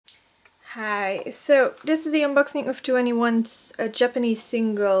Hi, so this is the unboxing of 21's Japanese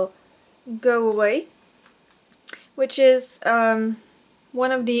single Go Away, which is one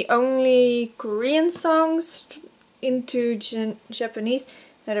of the only Korean songs into Japanese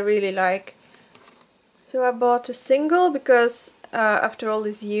that I really like. So I bought a single because after all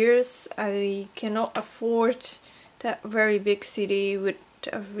these years I cannot afford that very big CD with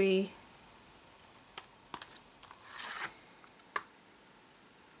every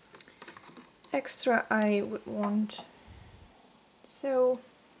extra I would want. So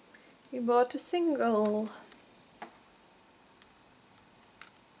we bought a single.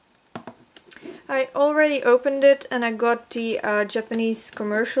 I already opened it and I got the Japanese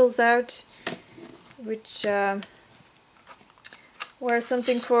commercials out, which were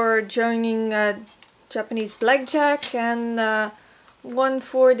something for joining Japanese blackjack and one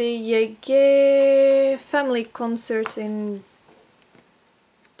for the Yage family concert in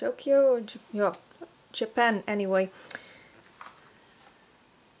Tokyo, or Japan anyway.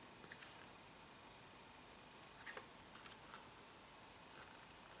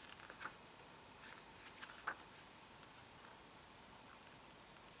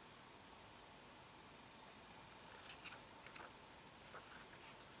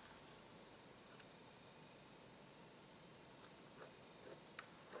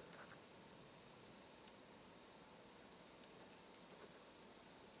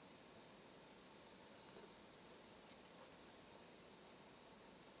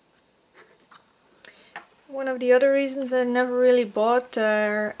 One of the other reasons I never really bought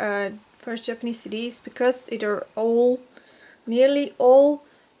their first Japanese CDs because they're all, nearly all,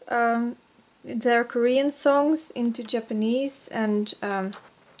 their Korean songs into Japanese, and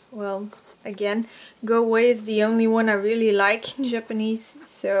well, again, Go Away is the only one I really like in Japanese,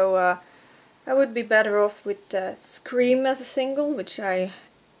 so I would be better off with Scream as a single, which I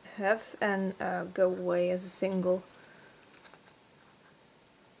have, and Go Away as a single.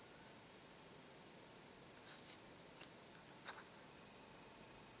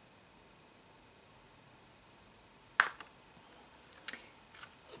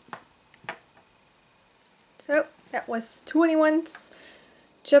 So that was 21's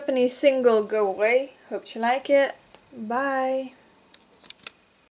Japanese single Go Away. Hope you like it. Bye!